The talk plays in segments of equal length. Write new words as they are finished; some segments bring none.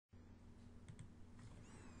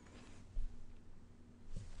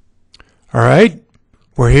All right,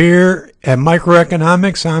 we're here at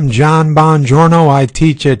Microeconomics. I'm John Bongorno. I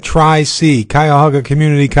teach at Tri-C, Cuyahoga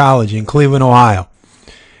Community College in Cleveland, Ohio.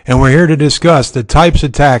 And we're here to discuss the types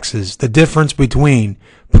of taxes, the difference between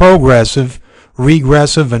progressive,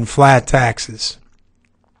 regressive, and flat taxes.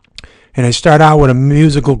 And I start out with a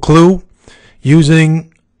musical clue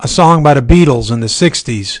using a song by the Beatles in the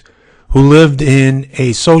 60s, who lived in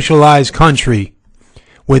a socialized country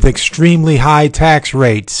with extremely high tax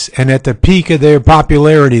rates, and at the peak of their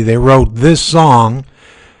popularity they wrote this song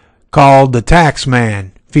called The Tax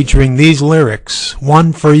Man, featuring these lyrics: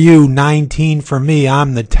 1 for you, 19 for me,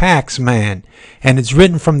 I'm the tax man. And it's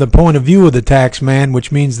written from the point of view of the tax man,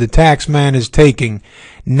 which means the tax man is taking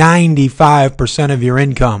 95% of your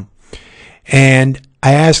income. And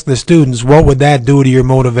I asked the students, what would that do to your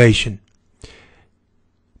motivation?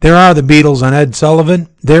 There are the Beatles and Ed Sullivan.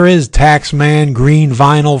 There is Taxman Green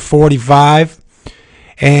Vinyl 45.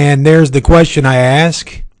 And there's the question I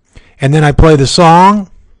ask. And then I play the song.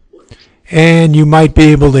 And you might be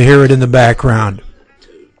able to hear it in the background.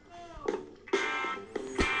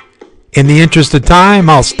 In the interest of time,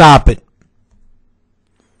 I'll stop it.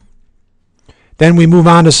 Then we move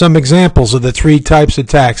on to some examples of the three types of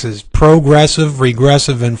taxes: progressive,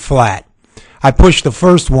 regressive, and flat. I push the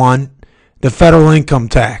first one. The federal income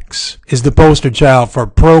tax is the poster child for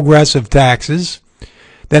progressive taxes.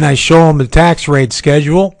 Then I show them the tax rate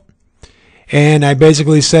schedule. And I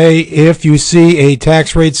basically say, if you see a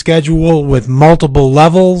tax rate schedule with multiple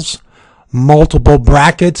levels, multiple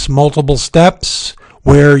brackets, multiple steps,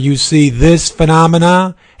 where you see this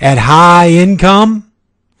phenomena at high income,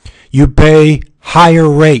 you pay higher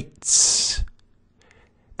rates.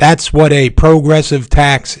 That's what a progressive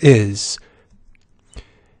tax is.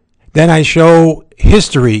 Then I show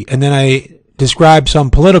history, and then I describe some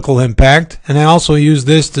political impact, and I also use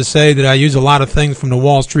this to say that I use a lot of things from the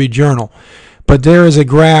Wall Street Journal. But there is a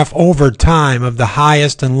graph over time of the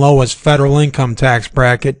highest and lowest federal income tax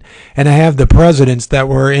bracket, and I have the presidents that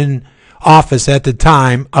were in office at the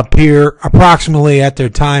time appear approximately at their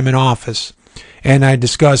time in office. And I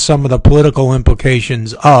discuss some of the political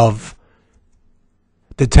implications of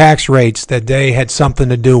the tax rates that they had something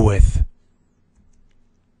to do with.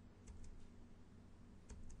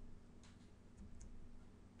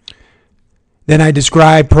 Then I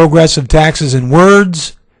describe progressive taxes in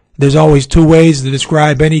words. There's always two ways to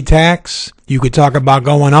describe any tax. You could talk about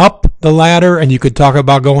going up the ladder, and you could talk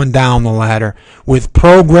about going down the ladder. With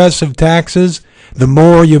progressive taxes, the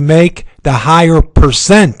more you make, the higher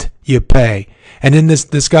percent you pay. And in this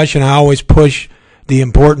discussion, I always push the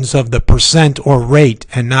importance of the percent or rate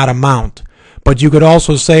and not amount. But you could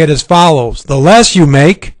also say it as follows: the less you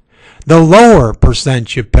make, the lower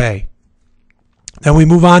percent you pay. Then we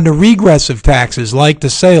move on to regressive taxes, like the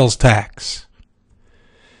sales tax.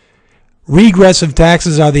 Regressive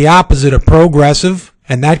taxes are the opposite of progressive,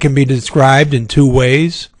 and that can be described in two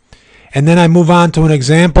ways. And then I move on to an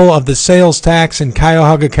example of the sales tax in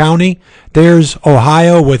Cuyahoga County. There's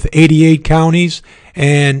Ohio with 88 counties,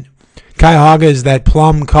 and Cuyahoga is that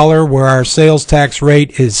plum color where our sales tax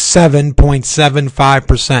rate is 7.75%,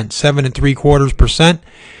 7.75%.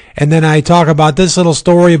 And then I talk about this little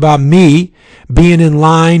story about me being in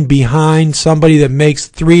line behind somebody that makes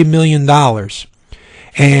 $3 million.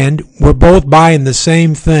 And we're both buying the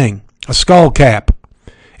same thing, a skull cap.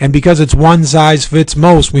 And because it's one size fits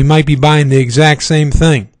most, we might be buying the exact same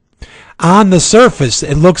thing. On the surface,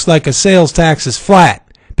 it looks like a sales tax is flat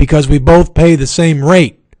because we both pay the same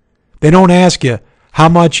rate. They don't ask you, how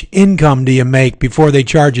much income do you make before they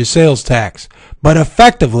charge you sales tax? But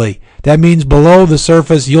effectively, that means below the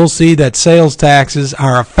surface, you'll see that sales taxes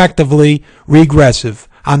are effectively regressive.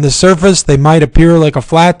 On the surface, they might appear like a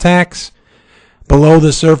flat tax. Below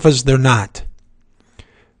the surface, they're not.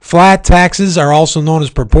 Flat taxes are also known as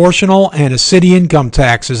proportional, and a city income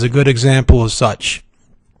tax is a good example of such.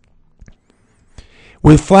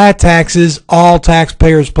 With flat taxes, all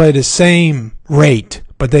taxpayers pay the same rate,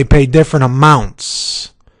 but they pay different amounts.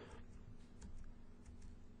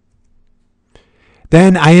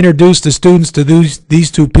 Then I introduced the students to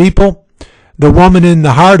these two people. The woman in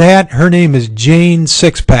the hard hat, her name is Jane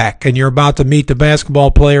Sixpack, and you're about to meet the basketball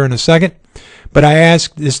player in a second. But I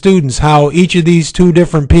asked the students how each of these two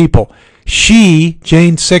different people, Jane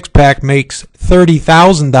Sixpack, makes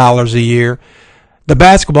 $30,000 a year. The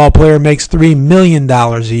basketball player makes $3 million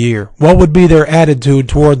a year. What would be their attitude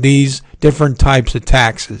toward these different types of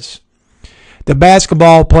taxes? The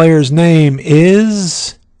basketball player's name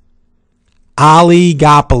is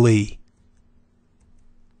oligopoly.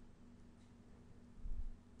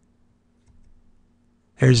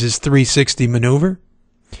 There's his 360 maneuver.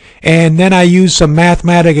 And then I use some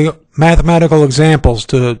mathematical examples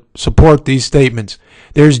to support these statements.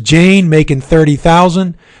 There's Jane making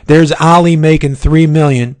 $30,000. There's Ali making $3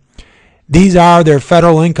 million. These are their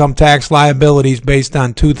federal income tax liabilities based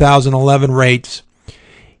on 2011 rates.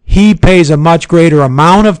 He pays a much greater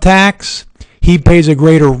amount of tax. He pays a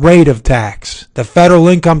greater rate of tax. The federal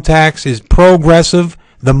income tax is progressive.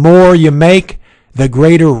 The more you make, the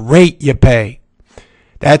greater rate you pay.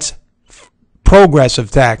 That's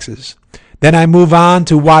progressive taxes. Then I move on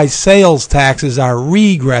to why sales taxes are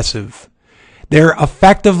regressive. They're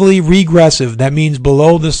effectively regressive. That means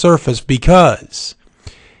below the surface because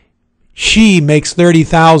she makes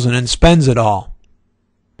 $30,000 and spends it all.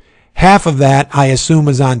 Half of that I assume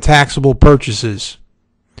is on taxable purchases.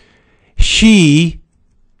 She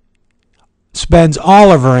spends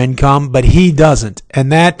all of her income, but he doesn't.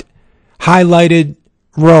 And that highlighted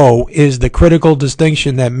row is the critical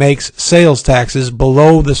distinction that makes sales taxes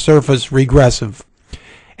below the surface regressive.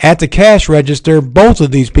 At the cash register, both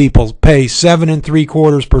of these people pay 7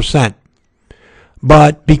 3/4%.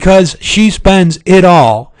 But because she spends it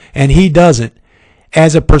all and he doesn't,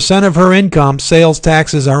 as a percent of her income, sales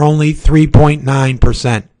taxes are only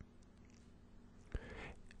 3.9%.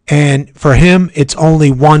 And for him, it's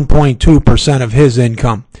only 1.2% of his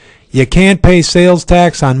income. You can't pay sales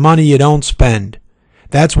tax on money you don't spend.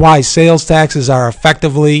 That's why sales taxes are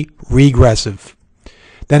effectively regressive.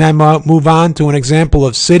 Then I move on to an example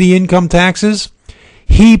of city income taxes.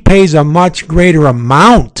 He pays a much greater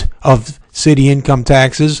amount of city income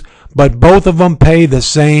taxes, but both of them pay the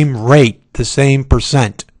same rate, the same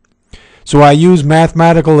percent. So I use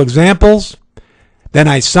mathematical examples. Then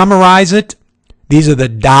I summarize it. These are the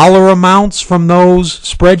dollar amounts from those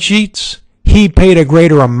spreadsheets. He paid a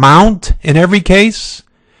greater amount in every case.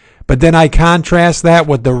 But then I contrast that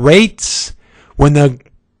with the rates. When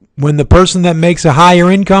the person that makes a higher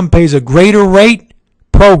income pays a greater rate,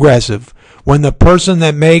 progressive. When the person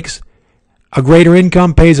that makes a greater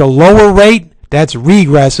income pays a lower rate, that's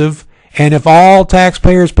regressive. And if all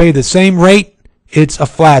taxpayers pay the same rate, it's a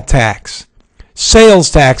flat tax. Sales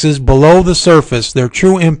taxes below the surface, their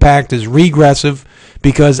true impact is regressive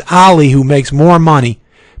because Ali, who makes more money,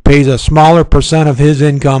 pays a smaller percent of his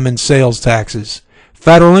income in sales taxes.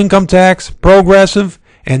 Federal income tax, progressive,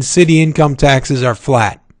 and city income taxes are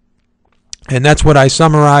flat. And that's what I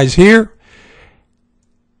summarize here.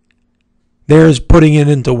 There's putting it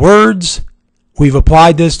into words. We've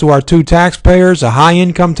applied this to our two taxpayers, a high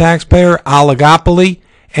income taxpayer, oligopoly,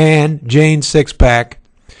 and Jane Sixpack.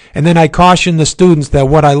 And then I caution the students that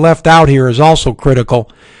what I left out here is also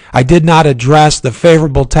critical. I did not address the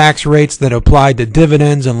favorable tax rates that apply to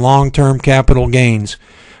dividends and long-term capital gains.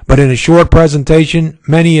 But in a short presentation,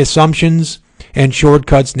 many assumptions and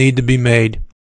shortcuts need to be made.